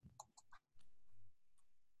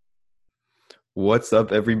What's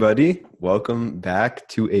up, everybody? Welcome back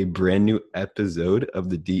to a brand new episode of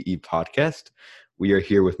the DE podcast. We are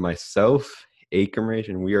here with myself, Ekamresh,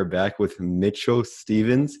 and we are back with Mitchell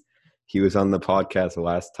Stevens. He was on the podcast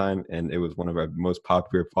last time, and it was one of our most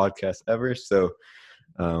popular podcasts ever. So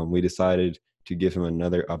we decided to give him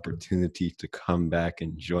another opportunity to come back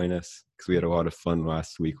and join us because we had a lot of fun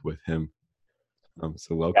last week with him.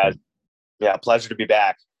 So welcome. Yeah, pleasure to be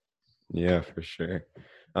back. Yeah, for sure.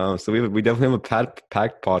 So we definitely have a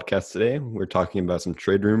packed podcast today. We're talking about some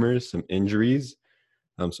trade rumors, some injuries,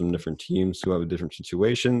 some different teams who have different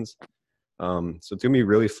situations. So it's gonna be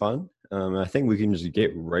really fun. I think we can just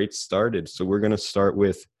get right started. So we're gonna start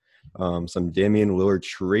with some Damian Lillard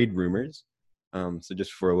trade rumors. So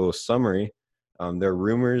just for a little summary, there are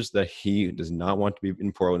rumors that he does not want to be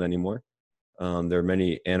in Portland anymore. There are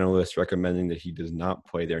many analysts recommending that he does not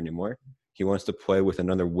play there anymore. He wants to play with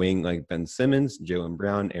another wing like Ben Simmons, Jaylen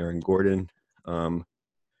Brown, Aaron Gordon.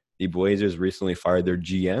 The Blazers recently fired their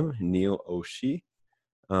GM, Neil O'Shea.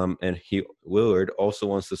 And Lillard also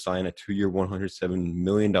wants to sign a 2-year, $107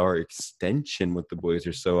 million extension with the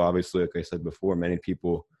Blazers. So obviously, like I said before, many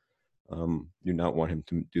people do not want him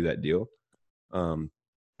to do that deal.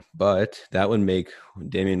 But that would make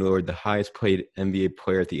Damian Lillard the highest paid NBA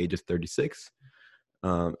player at the age of 36.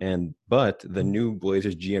 But the new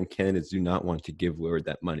Blazers GM candidates do not want to give Lillard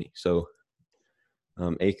that money. So,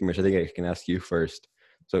 Ekamresh, I think I can ask you first.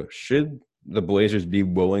 So, should the Blazers be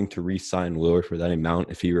willing to re-sign Lillard for that amount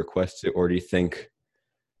if he requests it, or do you think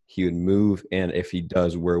he would move? And if he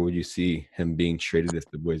does, where would you see him being traded if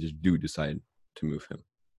the Blazers do decide to move him?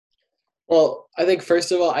 Well, I think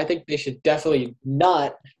first of all, I think they should definitely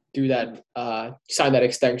not do that, sign that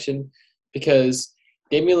extension, because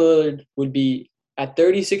Damian Lillard would be at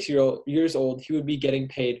 36 years old. He would be getting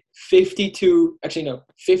paid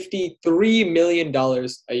 $53 million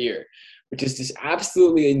a year, which is just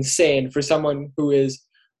absolutely insane for someone who is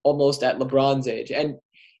almost at LeBron's age. And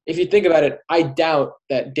if you think about it, I doubt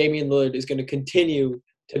that Damian Lillard is going to continue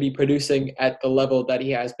to be producing at the level that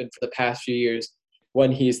he has been for the past few years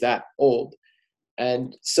when he's that old.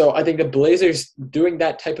 And so I think the Blazers doing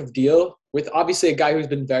that type of deal with obviously a guy who's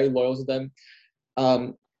been very loyal to them,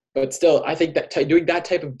 but still, I think that doing that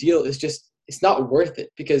type of deal is it's not worth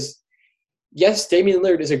it, because yes, Damian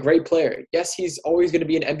Lillard is a great player. Yes, he's always going to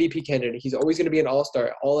be an MVP candidate. He's always going to be an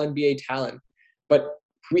all-star, all-NBA talent. But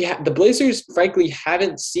the Blazers, frankly,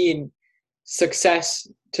 haven't seen success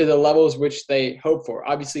to the levels which they hope for.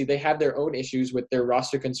 Obviously, they have their own issues with their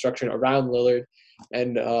roster construction around Lillard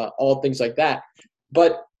and all things like that.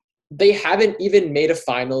 But they haven't even made a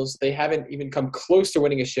finals. They haven't even come close to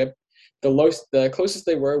winning a ship. The closest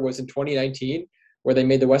they were was in 2019, where they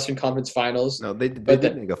made the Western Conference Finals. No, they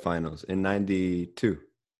did make a finals in 92.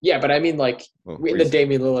 Yeah, but I mean, like, in the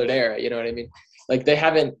Damian Lillard era, you know what I mean? Like, they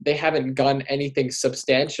haven't done anything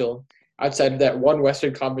substantial outside of that one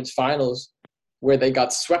Western Conference Finals where they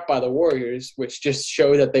got swept by the Warriors, which just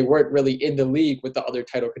showed that they weren't really in the league with the other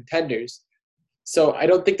title contenders. So I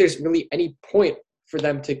don't think there's really any point for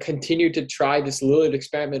them to continue to try this Lillard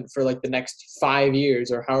experiment for like the next 5 years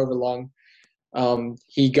or however long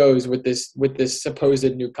he goes with this supposed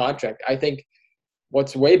new contract. I think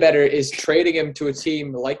what's way better is trading him to a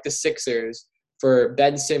team like the Sixers for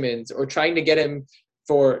Ben Simmons, or trying to get him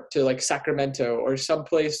to like Sacramento or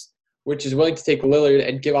someplace which is willing to take Lillard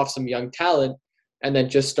and give off some young talent and then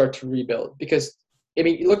just start to rebuild. Because, I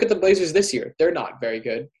mean, look at the Blazers this year. They're not very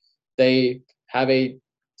good. They have a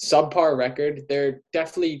subpar record. They're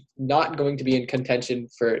definitely not going to be in contention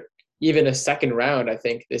for even a second round, I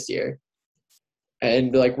think, this year.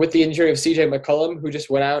 And like with the injury of CJ McCollum, who just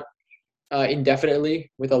went out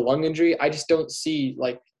indefinitely with a lung injury, I just don't see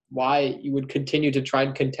like why you would continue to try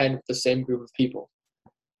and contend with the same group of people.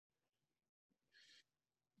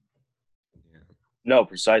 No,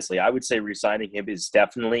 precisely. I would say re-signing him is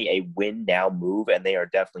definitely a win-now move, and they are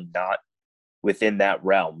definitely not within that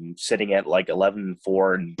realm. Sitting at like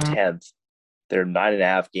 11-4 and 10th, they're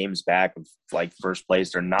 9.5 games back of like first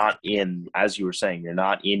place. They're not in, as you were saying, they're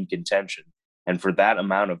not in contention. And for that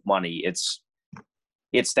amount of money, it's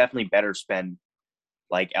definitely better spent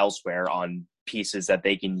like elsewhere on pieces that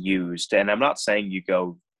they can use. And I'm not saying you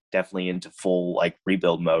go definitely into full like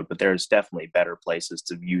rebuild mode, but there's definitely better places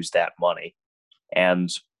to use that money.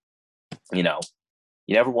 And, you know,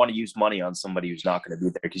 you never want to use money on somebody who's not going to be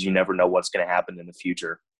there, because you never know what's going to happen in the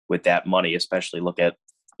future with that money. Especially look at,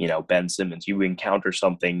 Ben Simmons. You encounter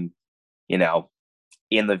something, in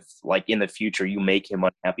the future, you make him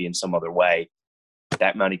unhappy in some other way.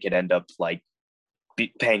 That money could end up like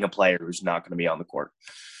paying a player who's not going to be on the court.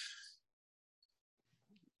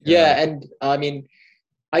 Yeah, and I mean,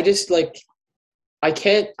 I just like I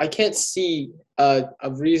can't see a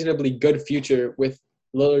reasonably good future with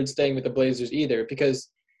Lillard staying with the Blazers either, because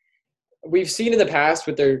we've seen in the past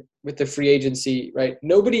with the free agency, right?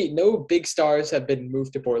 No big stars have been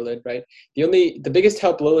moved to Portland, right? The biggest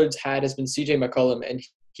help Lillard's had has been CJ McCollum, and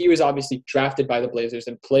he was obviously drafted by the Blazers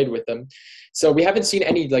and played with them. So we haven't seen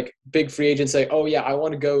any like big free agents say, "Oh yeah, I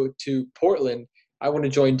want to go to Portland. I want to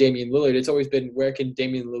join Damian Lillard." It's always been, where can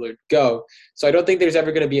Damian Lillard go? So I don't think there's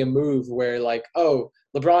ever going to be a move where like, oh,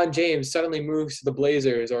 LeBron James suddenly moves to the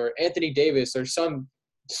Blazers, or Anthony Davis or some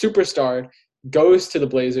superstar goes to the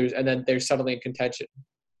Blazers and then they're suddenly in contention.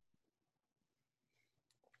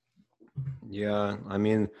 Yeah, I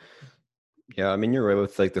mean, you're right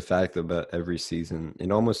with like the fact about every season.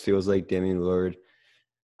 It almost feels like Damian Lillard.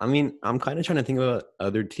 I mean, I'm kind of trying to think about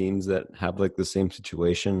other teams that have like the same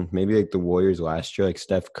situation. Maybe like the Warriors last year, like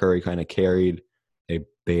Steph Curry kind of carried. They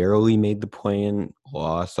barely made the play-in,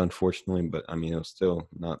 lost unfortunately, but I mean it was still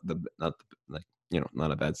not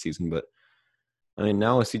a bad season. But I mean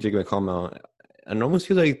now with CJ McCollum out, it almost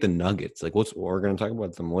feels like the Nuggets. Like we're going to talk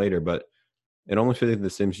about them later, but it almost feels like the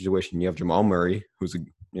same situation. You have Jamal Murray, who's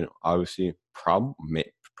obviously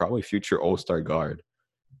probably future All-Star guard.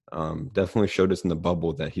 Definitely showed us in the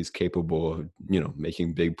bubble that he's capable of,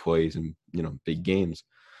 making big plays and, big games.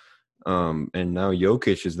 And now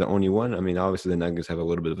Jokic is the only one. I mean, obviously the Nuggets have a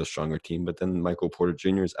little bit of a stronger team, but then Michael Porter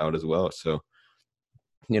Jr. is out as well. So,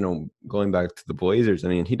 going back to the Blazers, I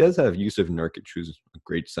mean, he does have Yusuf Nurkic, who's a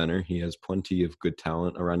great center. He has plenty of good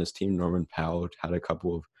talent around his team. Norman Powell had a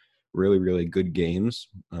couple of really, really good games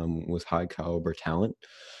with high caliber talent.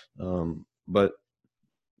 But,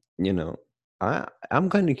 I'm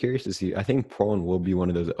kind of curious to see. I think Portland will be one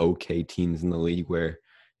of those okay teams in the league where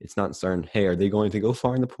it's not certain, hey, are they going to go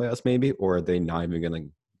far in the playoffs maybe, or are they not even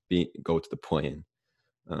going to go to the play-in?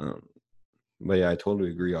 But yeah, I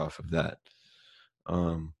totally agree off of that.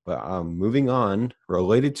 But moving on,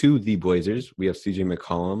 related to the Blazers, we have CJ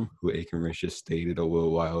McCollum, who Ekamresh just stated a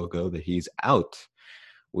little while ago that he's out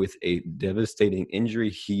with a devastating injury.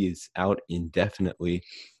 He is out indefinitely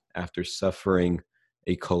after suffering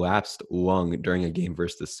a collapsed lung during a game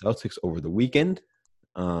versus the Celtics over the weekend.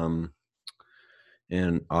 And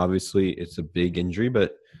obviously it's a big injury,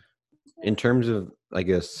 but in terms of, I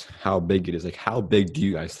guess, how big it is, like how big do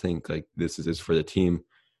you guys think like this is for the team?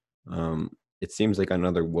 It seems like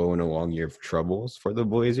another woe and a long year of troubles for the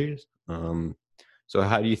Blazers. So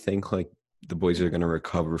how do you think like the Blazers are going to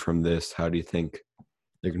recover from this? How do you think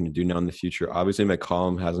they're going to do now in the future? Obviously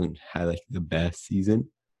McCollum hasn't had like the best season.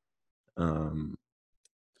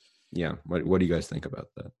 Yeah. What do you guys think about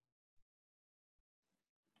that?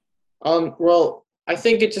 Well, I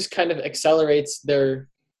think it just kind of accelerates their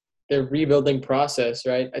rebuilding process,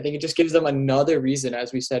 right? I think it just gives them another reason,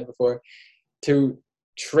 as we said before, to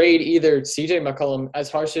trade either CJ McCollum, as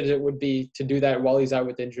harsh as it would be to do that while he's out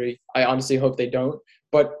with injury. I honestly hope they don't,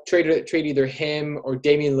 but trade either him or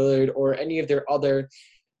Damian Lillard or any of their other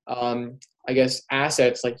I guess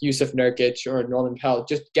assets like Yusuf Nurkic or Norman Powell,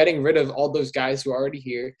 just getting rid of all those guys who are already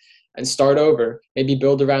here and start over. Maybe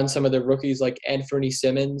build around some of the rookies like Anthony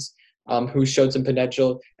Simmons, who showed some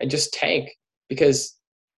potential, and just tank, because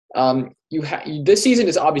this season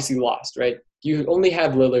is obviously lost, right? You only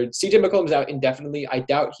have Lillard. CJ McCollum's out indefinitely. I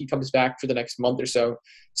doubt he comes back for the next month or so.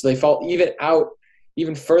 So they fall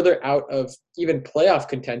even further out of even playoff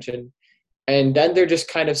contention. And then they're just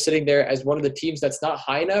kind of sitting there as one of the teams that's not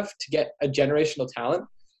high enough to get a generational talent,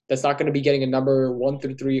 that's not going to be getting a number 1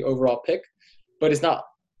 through 3 overall pick, but it's not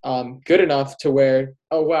good enough to where,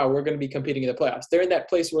 oh, wow, we're going to be competing in the playoffs. They're in that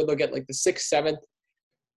place where they'll get like the 6th, 7th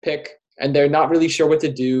pick, and they're not really sure what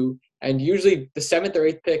to do. And usually the 7th or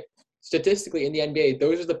 8th pick, statistically in the NBA,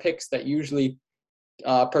 those are the picks that usually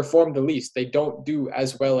perform the least. They don't do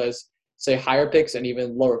as well as, say, higher picks and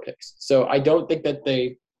even lower picks. So I don't think that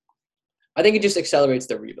I think it just accelerates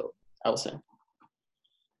the rebuild, I will say.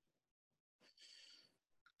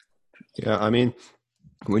 Yeah, I mean,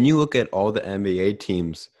 when you look at all the NBA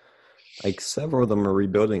teams, like several of them are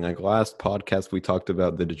rebuilding. Like last podcast, we talked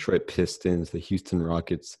about the Detroit Pistons, the Houston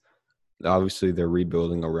Rockets. Obviously, they're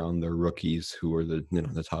rebuilding around their rookies who are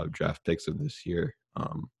the top draft picks of this year.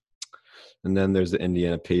 And then there's the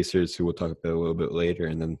Indiana Pacers, who we'll talk about a little bit later.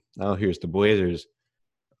 And then now here's the Blazers.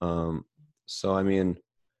 So, I mean,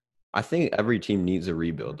 I think every team needs a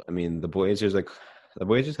rebuild. I mean, the Blazers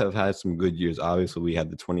have had some good years. Obviously, we had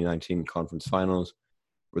the 2019 conference finals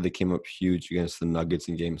where they came up huge against the Nuggets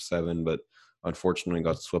in Game 7, but unfortunately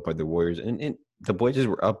got swept by the Warriors. And the Blazers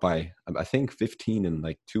were up by, I think, 15 in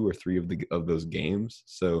like 2 or 3 of those games.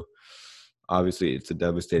 So obviously, it's a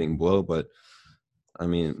devastating blow. But I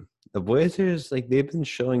mean, the Blazers, like, they've been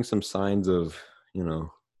showing some signs of,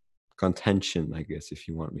 contention, I guess, if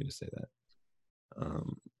you want me to say that.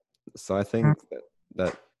 So I think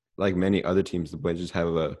that like many other teams, the Blazers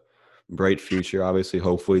have a bright future, obviously,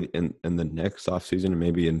 hopefully in the next offseason, and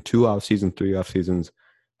maybe in 2 off seasons, 3 off seasons,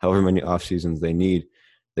 however many off seasons they need.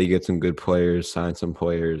 They get some good players, sign some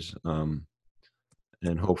players, and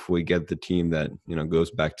hopefully get the team that, goes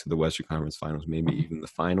back to the Western Conference Finals, maybe even the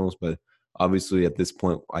finals. But obviously at this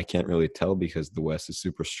point, I can't really tell because the West is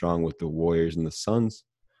super strong with the Warriors and the Suns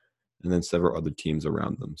and then several other teams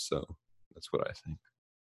around them. So that's what I think.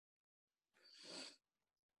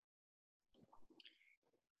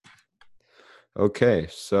 Okay,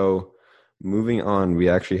 so moving on, we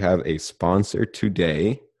actually have a sponsor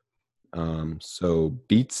today. So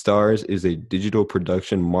BeatStars is a digital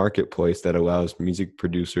production marketplace that allows music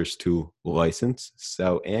producers to license,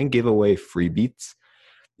 sell, and give away free beats.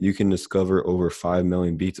 You can discover over 5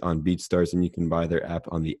 million beats on BeatStars, and you can buy their app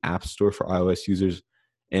on the App Store for iOS users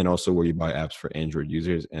and also where you buy apps for Android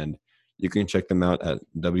users. And you can check them out at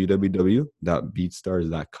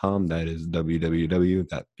www.beatstars.com. That is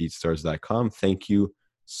www.beatstars.com. Thank you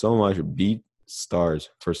so much, BeatStars,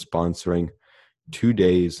 for sponsoring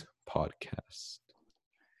today's podcast.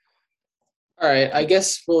 All right, I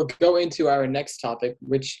guess we'll go into our next topic,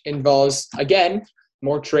 which involves, again,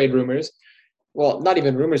 more trade rumors. Well, not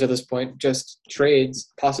even rumors at this point, just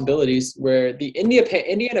trades, possibilities, where the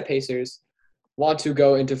Indiana Pacers want to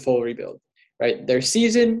go into full rebuild, right? Their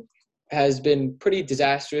season has been pretty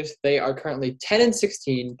disastrous. They are currently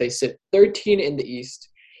 10-16. They sit 13 in the East,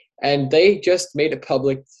 and they just made it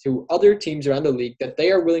public to other teams around the league that they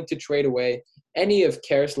are willing to trade away any of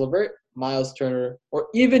Karis LeVert, Miles Turner, or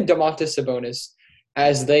even Domantas Sabonis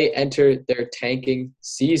as they enter their tanking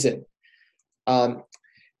season.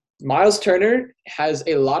 Miles Turner has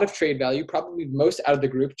a lot of trade value, probably most out of the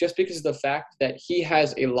group, just because of the fact that he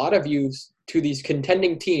has a lot of use to these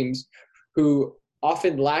contending teams who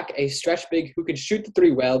often lack a stretch big who can shoot the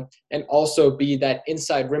three well and also be that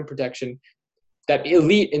inside rim protection, that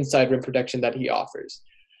elite inside rim protection that he offers.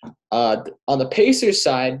 On the Pacers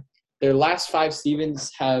side, their last 5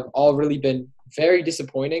 seasons have all really been very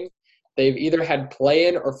disappointing. They've either had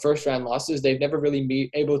play-in or first-round losses. They've never really been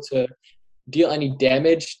able to deal any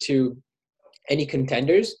damage to any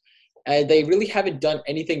contenders. And they really haven't done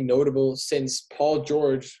anything notable since Paul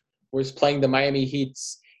George was playing the Miami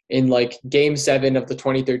Heats in like Game 7 of the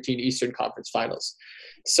 2013 Eastern Conference Finals.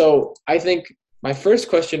 So I think my first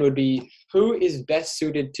question would be, who is best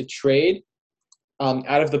suited to trade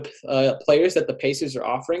out of the players that the Pacers are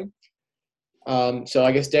offering? So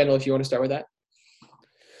I guess, Daniel, if you want to start with that.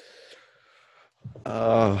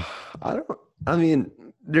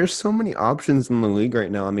 There's so many options in the league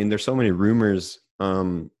right now. I mean, there's so many rumors.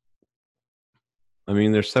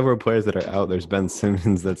 There's several players that are out. There's Ben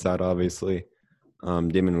Simmons that's out, obviously.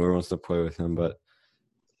 Damian Lillard wants to play with him. But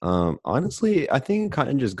honestly, I think it kind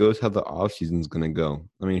of just goes how the offseason is going to go.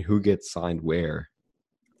 I mean, who gets signed where?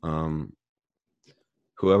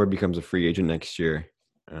 Whoever becomes a free agent next year.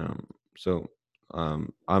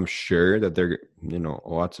 I'm sure that there are,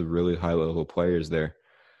 lots of really high-level players there.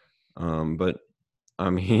 But, I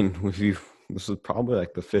mean, this is probably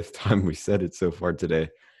like the 5th time we said it so far today.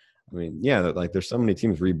 I mean, yeah, like there's so many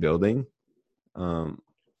teams rebuilding.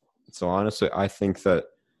 So honestly, I think that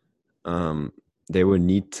they would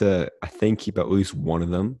need to, keep at least one of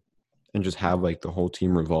them and just have like the whole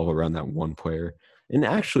team revolve around that one player. And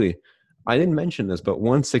actually, I didn't mention this, but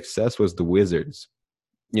one success was the Wizards.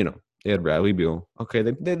 They had Bradley Beal. Okay,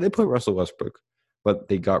 they put Russell Westbrook, but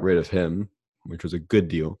they got rid of him, which was a good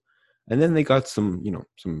deal. And then they got some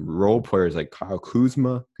role players like Kyle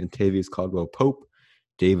Kuzma, Kentavious Caldwell-Pope,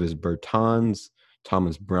 Davis Bertans,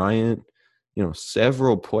 Thomas Bryant,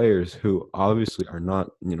 several players who obviously are not,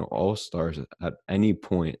 all-stars at any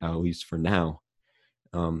point, at least for now.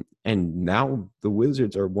 And now the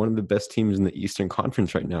Wizards are one of the best teams in the Eastern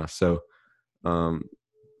Conference right now. So,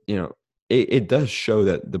 it does show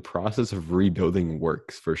that the process of rebuilding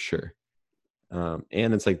works for sure.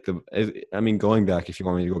 And it's like going back, if you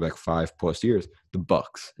want me to go back 5+ years, the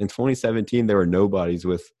Bucks in 2017, there were nobodies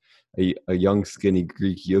with a young skinny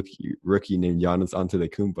Greek rookie named Giannis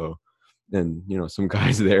Antetokounmpo, and some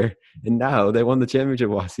guys there, and now they won the championship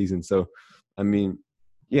last season. So, I think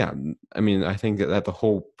that the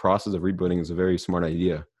whole process of rebuilding is a very smart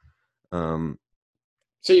idea.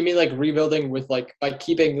 So you mean like rebuilding with like by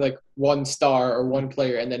keeping like one star or one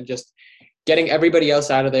player and then just getting everybody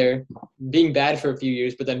else out of there, being bad for a few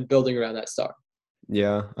years, but then building around that star?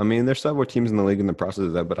 Yeah, there's several teams in the league in the process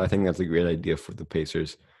of that, but I think that's a great idea for the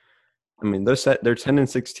Pacers. I mean, they're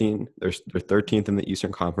 10-16. They're 13th in the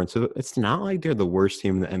Eastern Conference. So it's not like they're the worst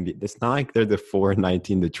team in the NBA. It's not like they're the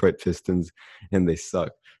 4-19 Detroit Pistons and they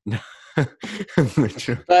suck. But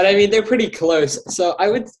I mean, they're pretty close. So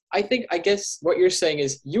I guess what you're saying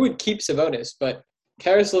is you would keep Sabonis, but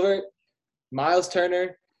Karis LeVert, Miles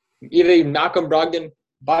Turner, either Malcolm Brogdon,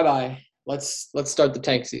 bye. Let's start the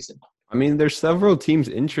tank season. I mean, there's several teams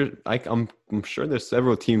I'm sure there's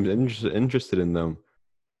several teams interested in them.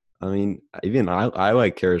 I mean, even I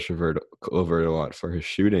like Karis LeVert a lot for his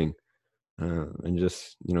shooting and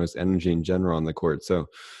just his energy in general on the court. So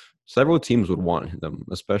several teams would want them,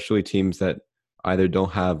 especially teams that either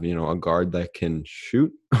don't have a guard that can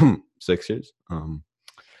shoot Sixers.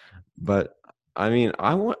 But I mean,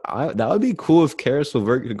 that would be cool if Karis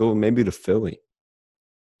LeVert could go maybe to Philly.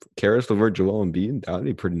 Karis LeVert, Joel Embiid, that would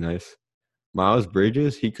be pretty nice. Miles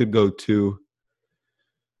Bridges, he could go to.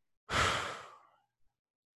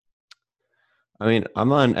 I mean, I'm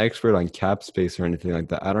not an expert on cap space or anything like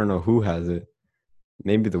that. I don't know who has it.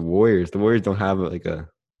 Maybe the Warriors. The Warriors don't have like a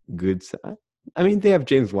good. I mean, they have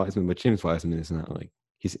James Wiseman, but James Wiseman is not like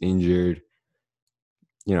he's injured.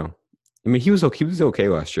 I mean, he was okay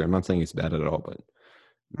last year. I'm not saying he's bad at all, but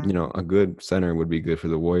a good center would be good for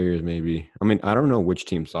the Warriors. Maybe. I mean, I don't know which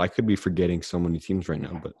team, so I could be forgetting so many teams right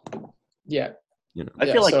now. But yeah, I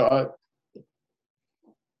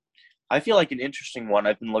feel like an interesting one.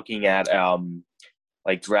 I've been looking at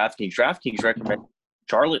like DraftKings. DraftKings recommend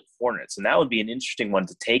Charlotte Hornets, and that would be an interesting one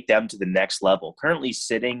to take them to the next level. Currently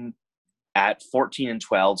sitting at 14-12,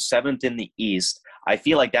 7th in the East. I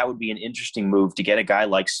feel like that would be an interesting move to get a guy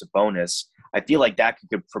like Sabonis. I feel like that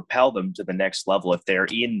could propel them to the next level if they're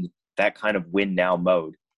in that kind of win now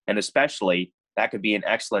mode. And especially that could be an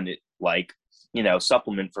excellent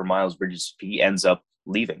supplement for Miles Bridges if he ends up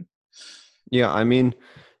leaving. Yeah, I mean,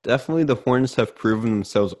 definitely the Hornets have proven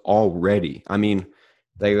themselves already. I mean,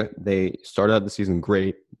 they started out the season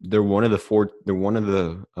great. They're one of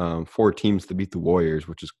the four teams to beat the Warriors,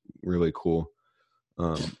 which is really cool.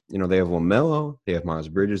 They have LaMelo, they have Miles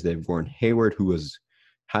Bridges, they have Gordon Hayward, who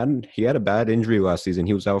had a bad injury last season.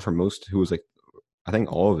 He was out for I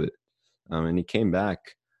think all of it. And he came back.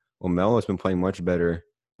 LaMelo has been playing much better.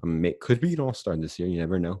 Could be an all-star this year. You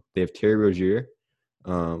never know. They have Terry Rozier.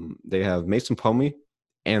 They have Mason Plumlee.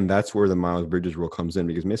 And that's where the Miles Bridges rule comes in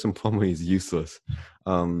because Mason Plumlee is useless.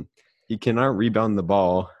 He cannot rebound the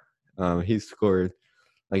ball. He scored.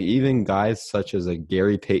 Like even guys such as like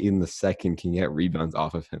Gary Payton II can get rebounds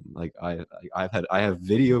off of him. Like I have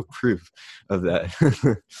video proof of that.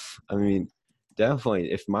 I mean,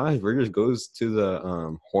 definitely, if Miles Bridges goes to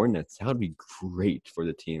the Hornets, that would be great for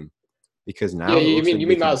the team because now you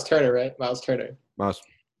mean Miles Turner, right? Miles Turner.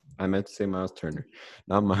 I meant to say Miles Turner,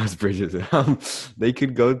 not Miles Bridges. They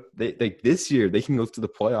could go. This year they can go to the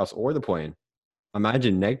playoffs or the play-in.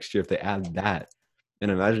 Imagine next year if they add that. And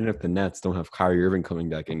imagine if the Nets don't have Kyrie Irving coming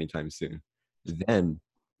back anytime soon. Then,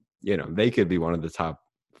 they could be one of the top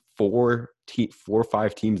 4 or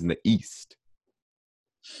 5 teams in the East.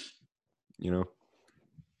 Yeah,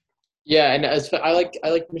 and I like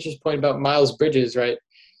Mitch's point about Miles Bridges, right?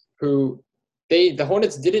 Who the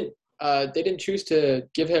Hornets didn't choose to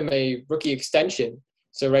give him a rookie extension.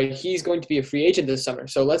 So right, he's going to be a free agent this summer.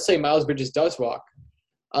 So let's say Miles Bridges does walk.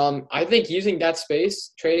 I think using that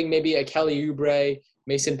space, trading maybe a Kelly Oubre,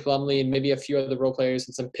 Mason Plumlee, and maybe a few other role players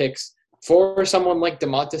and some picks for someone like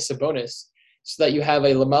Domantas Sabonis so that you have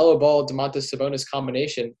a LaMelo Ball, Domantas Sabonis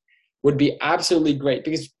combination would be absolutely great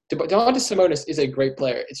because Domantas Sabonis is a great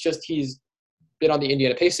player. It's just he's been on the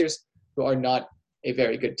Indiana Pacers, who are not a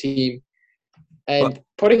very good team. And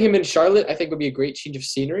putting him in Charlotte, I think, would be a great change of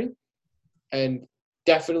scenery and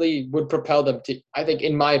definitely would propel them to, I think,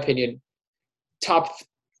 in my opinion, top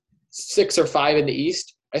 6 or 5 in the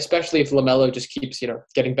East, especially if LaMelo just keeps,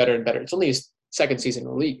 getting better and better. It's only his second season in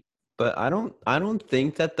the league. But I don't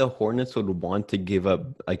think that the Hornets would want to give up.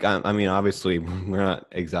 Like, I mean, obviously, we're not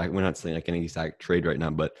saying like an exact trade right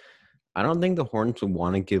now, but I don't think the Hornets would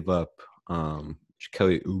want to give up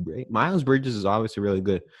Kelly Oubre. Miles Bridges is obviously really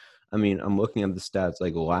good. I mean, I'm looking at the stats.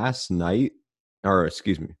 Like last night, or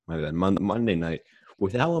excuse me, my bad, Monday night,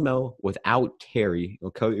 without LaMelo, without Terry,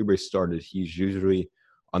 Kelly Oubre started. He's usually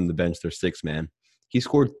on the bench, their 6th man. He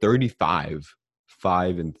scored 35,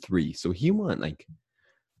 5 and 3. So he won like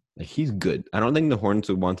he's good. I don't think the Hornets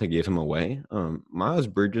would want to give him away. Miles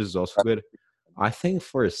Bridges is also good. I think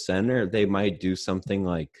for a center, they might do something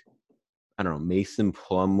like, I don't know, Mason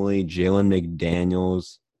Plumlee, Jalen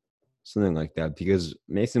McDaniels, something like that. Because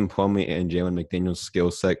Mason Plumlee and Jalen McDaniels' skill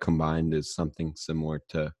set combined is something similar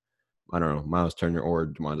to, I don't know, Miles Turner or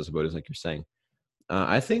Domantas Sabonis, like you're saying.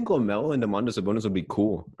 I think LaMelo and Domantas Sabonis would be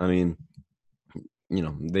cool. I mean,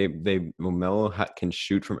 LaMelo can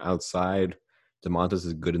shoot from outside. DeMontis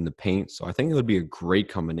is good in the paint, so I think it would be a great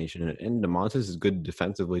combination. And DeMontis is good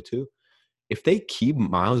defensively too. If they keep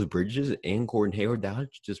Miles Bridges and Gordon Hayward, that would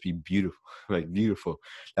just be beautiful, like beautiful.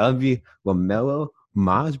 That would be LaMelo,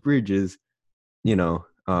 Miles Bridges,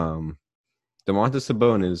 DeMontis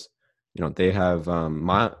Sabonis. They have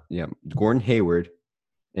Gordon Hayward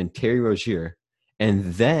and Terry Rozier, and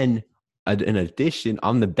then in addition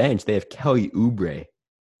on the bench they have Kelly Oubre.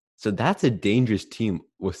 So that's a dangerous team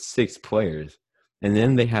with 6 players. And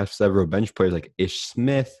then they have several bench players like Ish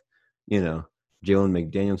Smith, Jalen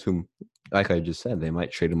McDaniels, whom, like I just said, they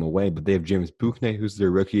might trade him away. But they have James Buchne, who's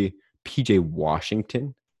their rookie, PJ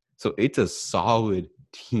Washington. So it's a solid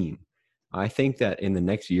team. I think that in the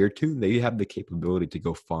next year or two, they have the capability to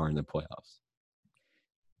go far in the playoffs.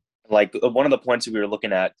 Like one of the points that we were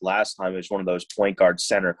looking at last time was one of those point guard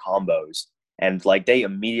center combos. And like they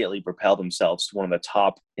immediately propelled themselves to one of the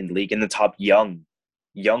top in the league and the top young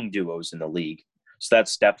duos in the league. So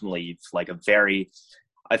that's definitely like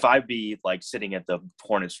if I'd be like sitting at the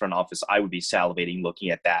Hornets front office, I would be salivating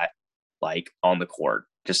looking at that like on the court,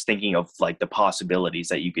 just thinking of like the possibilities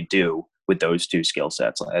that you could do with those two skill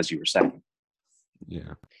sets, as you were saying.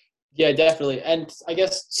 Yeah. Yeah, definitely. And I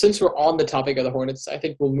guess since we're on the topic of the Hornets, I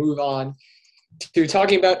think we'll move on to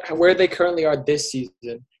talking about where they currently are this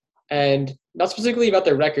season. And not specifically about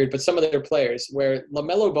their record, but some of their players, where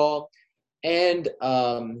LaMelo Ball and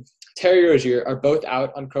Terry Rozier are both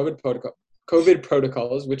out on COVID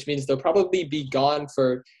protocols, which means they'll probably be gone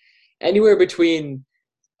for anywhere between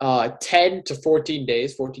 10 to 14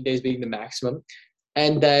 days, 14 days being the maximum.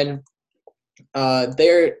 And then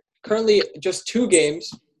they're currently just 2 games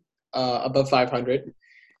above 500.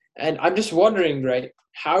 And I'm just wondering, right,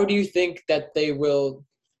 how do you think that they will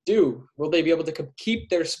do? Will they be able to keep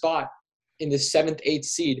their spot in the 7th, 8th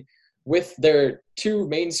seed with their 2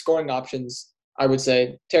 main scoring options? I would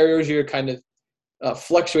say Terry Rozier kind of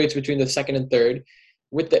fluctuates between the 2nd and 3rd,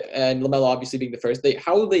 and LaMelo obviously being the 1st.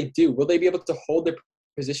 How will they do? Will they be able to hold their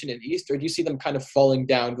position in East, or do you see them kind of falling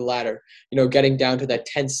down the ladder, getting down to that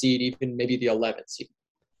 10th seed, even maybe the 11th seed?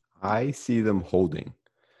 I see them holding.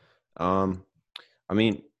 I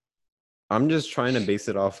mean, I'm just trying to base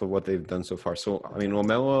it off of what they've done so far. So, I mean,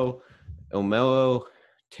 LaMelo,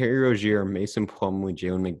 Terry Rozier, Mason Plumlee,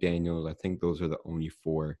 Jalen McDaniels, I think those are the only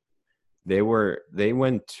 4. They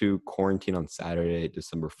went to quarantine on Saturday,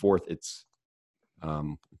 December 4th. It's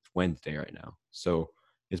Wednesday right now. So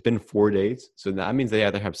it's been 4 days. So that means they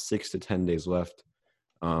either have 6 to 10 days left.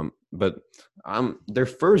 But their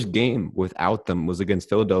first game without them was against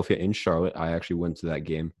Philadelphia in Charlotte. I actually went to that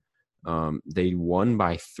game. They won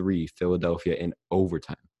by 3, Philadelphia, in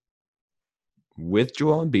overtime. With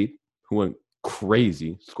Joel Embiid, who went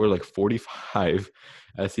crazy, scored like 45,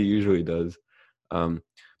 as he usually does.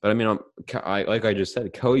 But I mean, like I just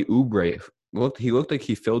said, Kelly Oubre looked like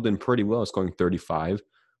he filled in pretty well, scoring 35.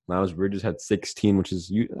 Miles Bridges had 16, which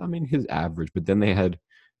is, his average. But then they had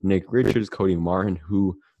Nick Richards, Cody Martin,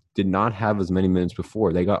 who did not have as many minutes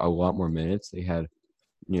before. They got a lot more minutes. They had,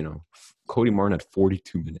 Cody Martin had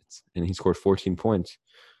 42 minutes, and he scored 14 points.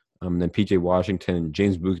 Then PJ Washington,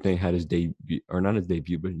 James Buchne had his debut, or not his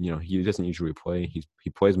debut, but, he doesn't usually play. He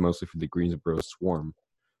plays mostly for the Greensboro Swarm,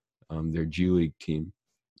 their G League team.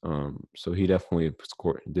 So he definitely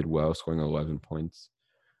did well, scoring 11 points.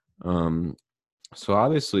 So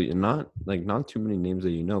obviously not too many names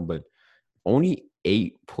that but only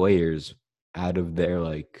 8 players out of their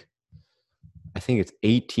I think it's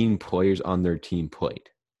 18 players on their team played.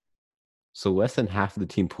 So less than half of the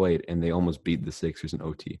team played, and they almost beat the Sixers in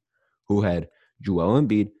OT, who had Joel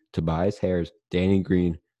Embiid, Tobias Harris, Danny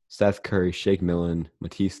Green, Seth Curry, Shake Milton,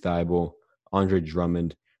 Matisse Thybulle, Andre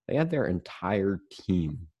Drummond. They had their entire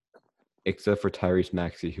team, except for Tyrese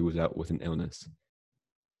Maxey, who was out with an illness.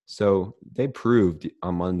 So they proved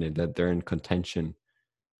on Monday that they're in contention.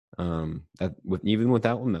 Even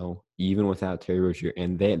without LaMelo, even without Terry Rozier,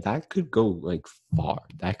 and that could go far.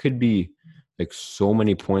 That could be so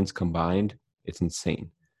many points combined. It's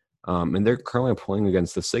insane. And they're currently playing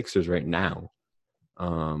against the Sixers right now.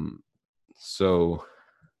 So,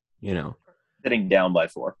 sitting down by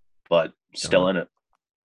 4, but still in it.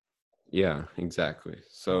 Yeah, exactly.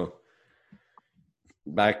 So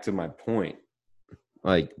back to my point,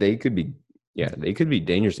 they could be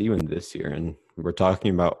dangerous even this year. And we're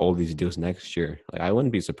talking about all these deals next year. I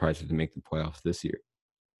wouldn't be surprised if they make the playoffs this year.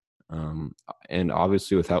 And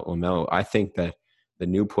obviously without LaMelo, I think that the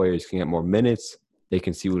new players can get more minutes. They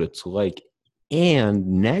can see what it's like. And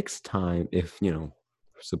next time, if,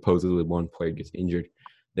 supposedly one player gets injured,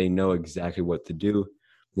 they know exactly what to do.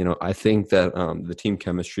 I think that the team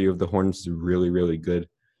chemistry of the Hornets is really, really good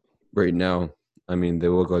right now. I mean, they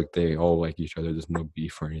look like they all like each other. There's no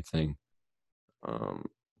beef or anything.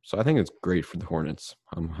 So I think it's great for the Hornets.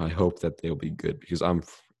 I hope that they'll be good because I'm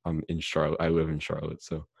in Charlotte. I live in Charlotte,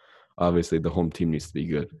 so obviously the home team needs to be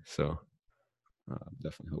good. So I'm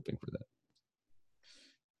definitely hoping for that.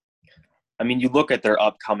 I mean, you look at their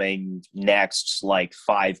upcoming next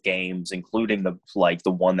 5 games, including the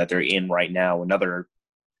one that they're in right now. Another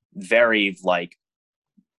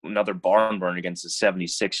barn burn against the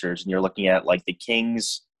 76ers, and you're looking at the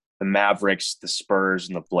Kings, the Mavericks, the Spurs,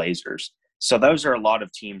 and the Blazers. So those are a lot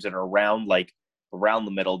of teams that are around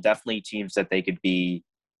the middle, definitely teams that they could be,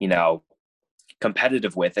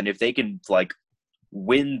 competitive with. And if they can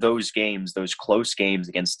win those games, those close games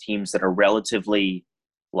against teams that are relatively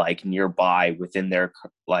nearby within their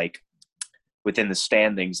within the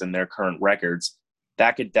standings and their current records,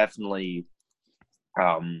 that could definitely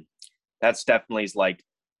that's definitely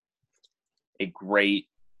a great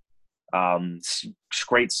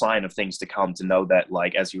sign of things to come, to know that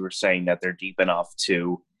as you were saying, that they're deep enough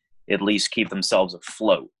to at least keep themselves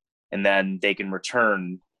afloat, and then they can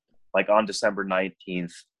return on December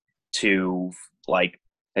 19th to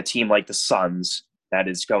a team like the Suns that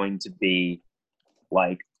is going to be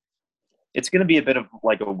it's going to be a bit of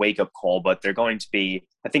a wake-up call, but they're going to be,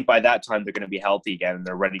 I think by that time they're going to be healthy again, and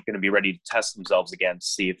they're going to be ready to test themselves again to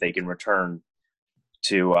see if they can return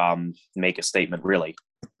to make a statement, really.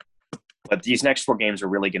 But these next 4 games are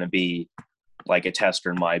really going to be a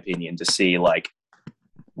tester, in my opinion, to see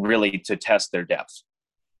really to test their depth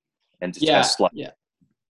and to test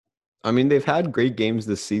I mean, they've had great games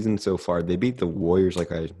this season so far. They beat the Warriors,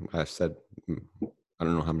 like I said, I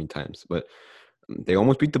don't know how many times, but they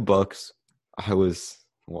almost beat the Bucks. I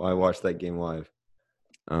watched that game live.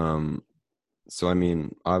 So I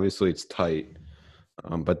mean, obviously it's tight.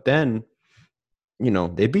 But then,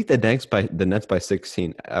 they beat the Nets by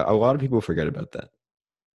 16. A lot of people forget about that.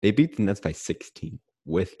 They beat the Nets by 16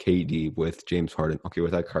 with KD, with James Harden. Okay,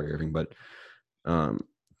 without Kyrie Irving, but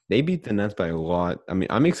they beat the Nets by a lot. I mean,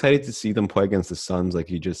 I'm excited to see them play against the Suns, like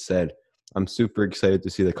you just said. I'm super excited to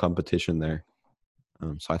see the competition there.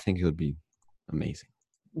 So I think it would be amazing.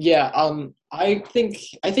 Yeah, I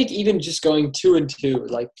think even just going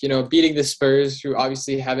 2-2, beating the Spurs, who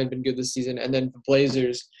obviously haven't been good this season, and then the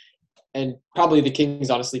Blazers, and probably the Kings,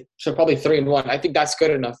 honestly. So probably 3-1. I think that's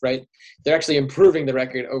good enough, right? They're actually improving the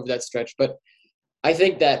record over that stretch. But I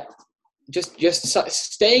think that just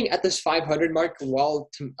staying at this 500 mark while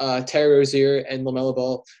Terry Rozier and LaMelo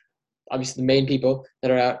Ball, obviously the main people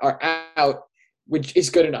that are out, which is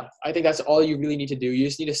good enough. I think that's all you really need to do. You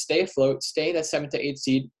just need to stay afloat, stay in that 7 to 8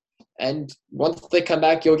 seed, and once they come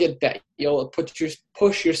back, you'll get that. You'll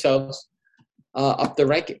push yourselves up the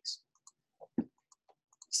rankings.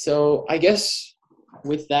 So I guess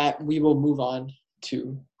with that, we will move on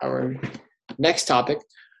to our next topic,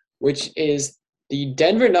 which is the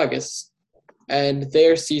Denver Nuggets and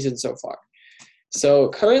their season so far. So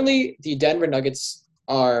currently, the Denver Nuggets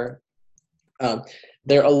are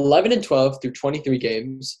they're 11-12 through 23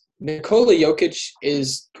 games. Nikola Jokic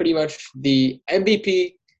is pretty much the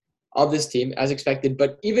MVP of this team, as expected,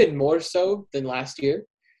 but even more so than last year.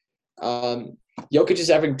 Jokic is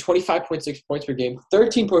averaging 25.6 points per game,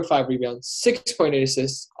 13.5 rebounds, 6.8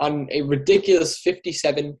 assists on a ridiculous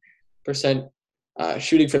 57%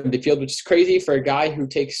 shooting from the field, which is crazy for a guy who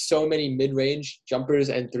takes so many mid-range jumpers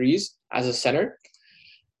and threes as a center.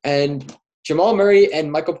 And Jamal Murray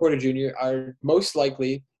and Michael Porter Jr. are most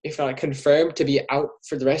likely, if not confirmed, to be out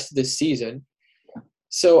for the rest of the season.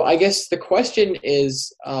 So I guess the question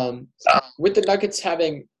is, with the Nuggets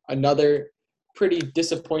having another pretty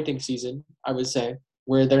disappointing season, I would say,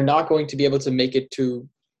 where they're not going to be able to make it to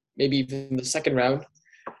maybe even the second round,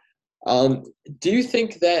 do you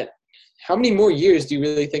think that – how many more years do you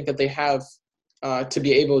really think that they have to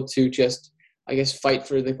be able to just, I guess, fight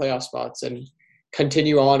for the playoff spots and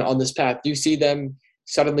continue on this path? Do you see them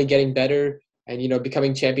suddenly getting better and,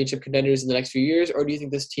 becoming championship contenders in the next few years, or do you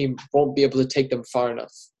think this team won't be able to take them far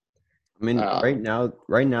enough? I mean, right now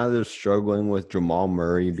they're struggling with Jamal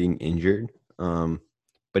Murray being injured.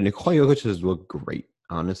 But Nikola Jokic has looked great.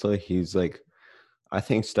 Honestly, he's I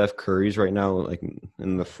think Steph Curry's right now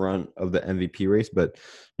in the front of the MVP race, but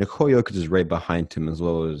Nikola Jokic is right behind him, as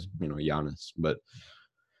well as Giannis. But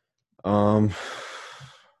I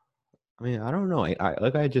mean, I don't know. I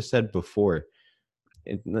like I just said before,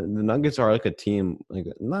 the Nuggets are like a team,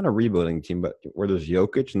 not a rebuilding team, but where there's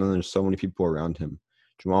Jokic and then there's so many people around him.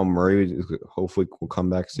 Jamal Murray hopefully will come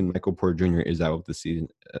back soon. Michael Porter Jr. is out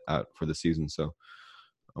for the season. So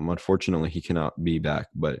unfortunately, he cannot be back.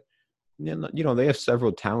 But they have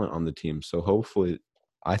several talent on the team. So hopefully,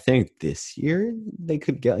 I think this year they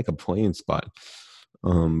could get like a playing spot.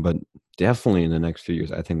 But definitely in the next few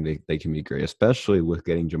years, I think they can be great, especially with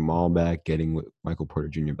getting Jamal back, getting Michael Porter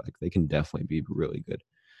Jr. back. They can definitely be really good,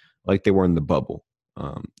 like they were in the bubble.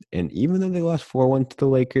 And even though they lost 4-1 to the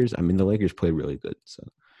Lakers, I mean, the Lakers played really good. So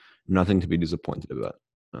nothing to be disappointed about.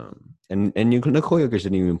 And Nikola Jokic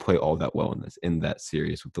didn't even play all that well in that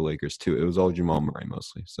series with the Lakers too. It was all Jamal Murray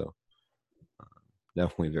mostly. So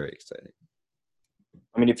definitely very exciting.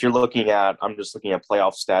 I mean, if you're looking at, I'm just looking at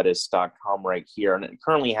playoffstatus.com right here, and it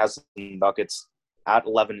currently has the Nuggets at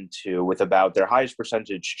 11-2 with about their highest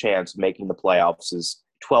percentage chance of making the playoffs is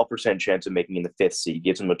 12% chance of making in the fifth seed.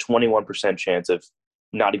 Gives them a 21% chance of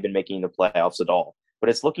not even making the playoffs at all. But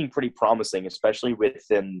it's looking pretty promising, especially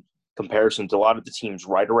within comparison to a lot of the teams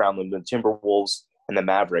right around them, the Timberwolves and the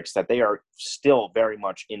Mavericks, that they are still very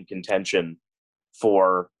much in contention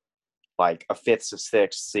for like a fifth to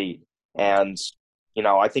sixth seed. And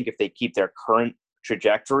I think if they keep their current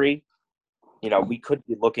trajectory, we could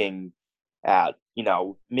be looking at,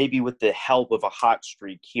 maybe with the help of a hot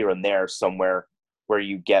streak here and there somewhere where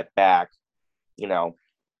you get back,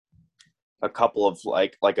 a couple of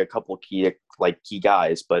like a couple of key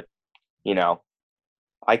guys. But,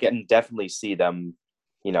 I can definitely see them,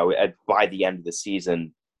 by the end of the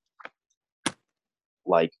season,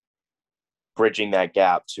 like bridging that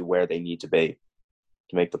gap to where they need to be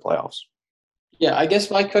to make the playoffs. Yeah, I guess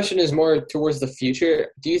my question is more towards the future.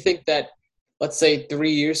 Do you think that, let's say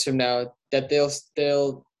 3 years from now, that they'll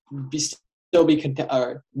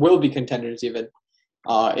will be contenders even,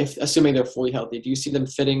 if assuming they're fully healthy? Do you see them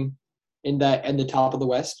fitting in the top of the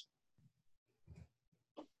West?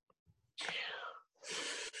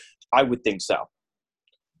 I would think so.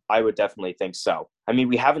 I would definitely think so. I mean,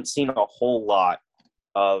 we haven't seen a whole lot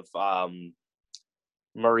of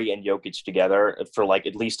Murray and Jokic together for like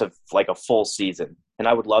at least a full season. And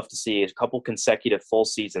I would love to see a couple consecutive full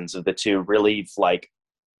seasons of the two really like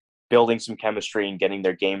building some chemistry and getting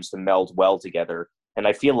their games to meld well together. And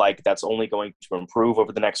I feel like that's only going to improve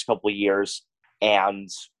over the next couple of years. And,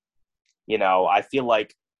 I feel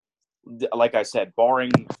like I said,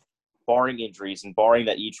 barring injuries and barring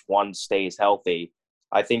that each one stays healthy,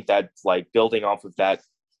 I think that like building off of that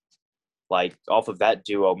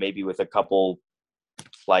duo, maybe with a couple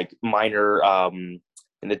like minor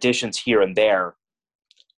additions here and there,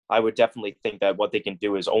 I would definitely think that what they can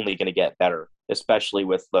do is only going to get better, especially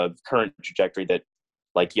with the current trajectory that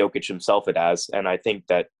like Jokic himself it has. And I think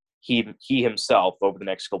that he himself over the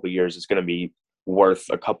next couple of years is going to be worth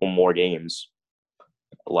a couple more games.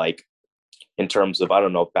 Like in terms of, I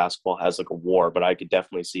don't know if basketball has like a war, but I could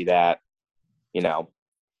definitely see that,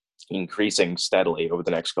 increasing steadily over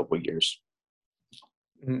the next couple of years.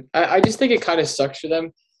 I just think it kind of sucks for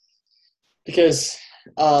them because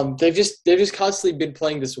they've just constantly been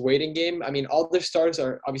playing this waiting game. I mean, all their stars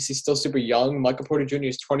are obviously still super young. Michael Porter Jr.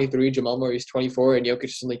 is 23, Jamal Murray is 24, and Jokic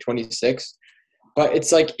is only 26. But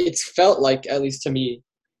it's felt like, at least to me,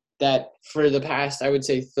 that for the past, I would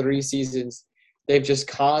say 3 seasons, they've just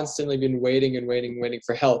constantly been waiting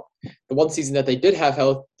for health. The one season that they did have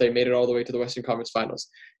health, they made it all the way to the Western Conference Finals.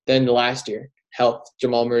 Then last year, health,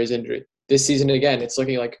 Jamal Murray's injury. This season, again, it's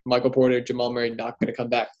looking like Michael Porter, Jamal Murray not going to come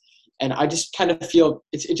back. And I just kind of feel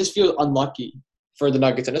it just feels unlucky for the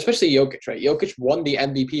Nuggets, and especially Jokic, right? Jokic won the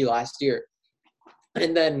MVP last year.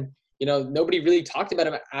 And then, nobody really talked about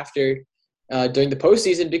him after during the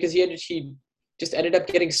postseason because he just ended up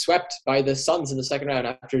getting swept by the Suns in the second round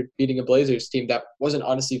after beating a Blazers team that wasn't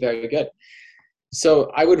honestly very good.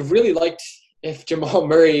 So I would really liked if Jamal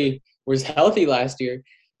Murray was healthy last year,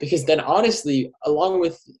 because then honestly, along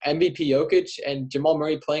with MVP Jokic and Jamal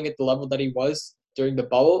Murray playing at the level that he was during the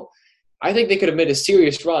bubble, I think they could have made a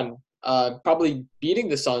serious run, probably beating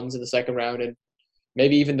the Suns in the second round and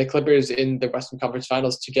maybe even the Clippers in the Western Conference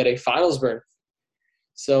Finals to get a finals berth.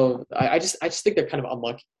 So I just think they're kind of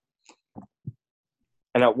unlucky.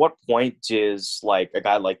 And at what point does like a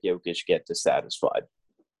guy like Jokic get dissatisfied?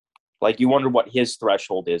 Like you wonder what his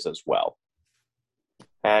threshold is as well.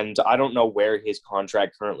 And I don't know where his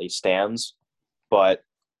contract currently stands, but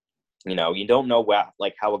you don't know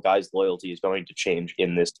how a guy's loyalty is going to change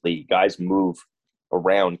in this league. Guys move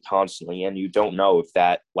around constantly, and you don't know if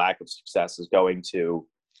that lack of success is going to,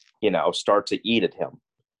 start to eat at him.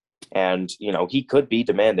 And, he could be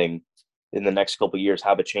demanding in the next couple of years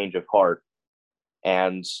have a change of heart.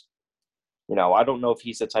 And, I don't know if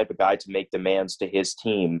he's the type of guy to make demands to his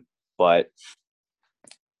team, but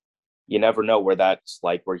you never know where that's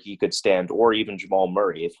like where he could stand, or even Jamal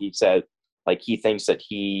Murray. If he said like he thinks that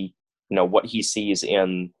he, what he sees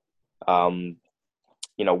in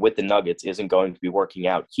with the Nuggets isn't going to be working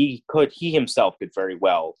out, he himself could very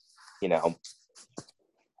well,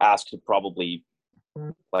 ask to probably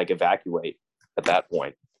evacuate at that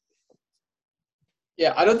point.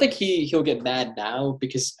 Yeah, I don't think he'll get mad now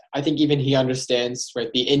because I think even he understands,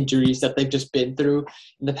 right, the injuries that they've just been through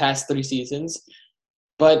in the past 3 seasons.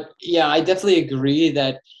 But yeah, I definitely agree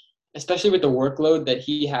that, especially with the workload that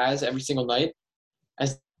he has every single night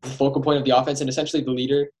as the focal point of the offense and essentially the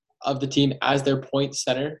leader of the team as their point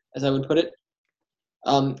center, as I would put it.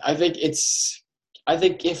 I think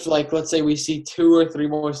if let's say we see 2 or 3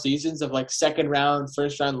 more seasons of second round,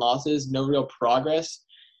 first round losses, no real progress,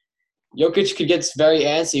 Jokic could get very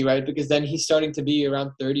antsy, right? Because then he's starting to be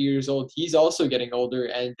around 30 years old. He's also getting older,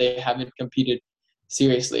 and they haven't competed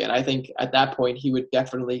seriously. And I think at that point, he would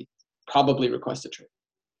definitely probably request a trade.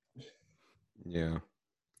 Yeah.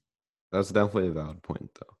 That's definitely a valid point,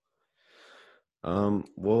 though.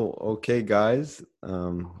 Well, okay, guys.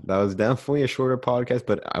 That was definitely a shorter podcast,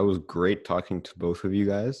 but I was great talking to both of you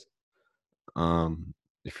guys.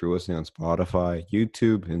 If you're listening on Spotify,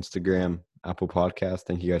 YouTube, Instagram, Apple Podcast,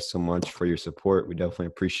 thank you guys so much for your support. We definitely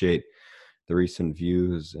appreciate the recent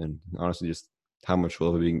views and honestly just how much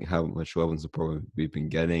love and support we've been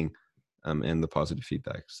getting, and the positive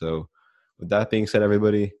feedback. So with that being said,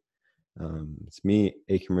 everybody, it's me,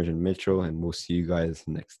 Ekamresh and Mitchell, and we'll see you guys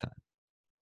next time.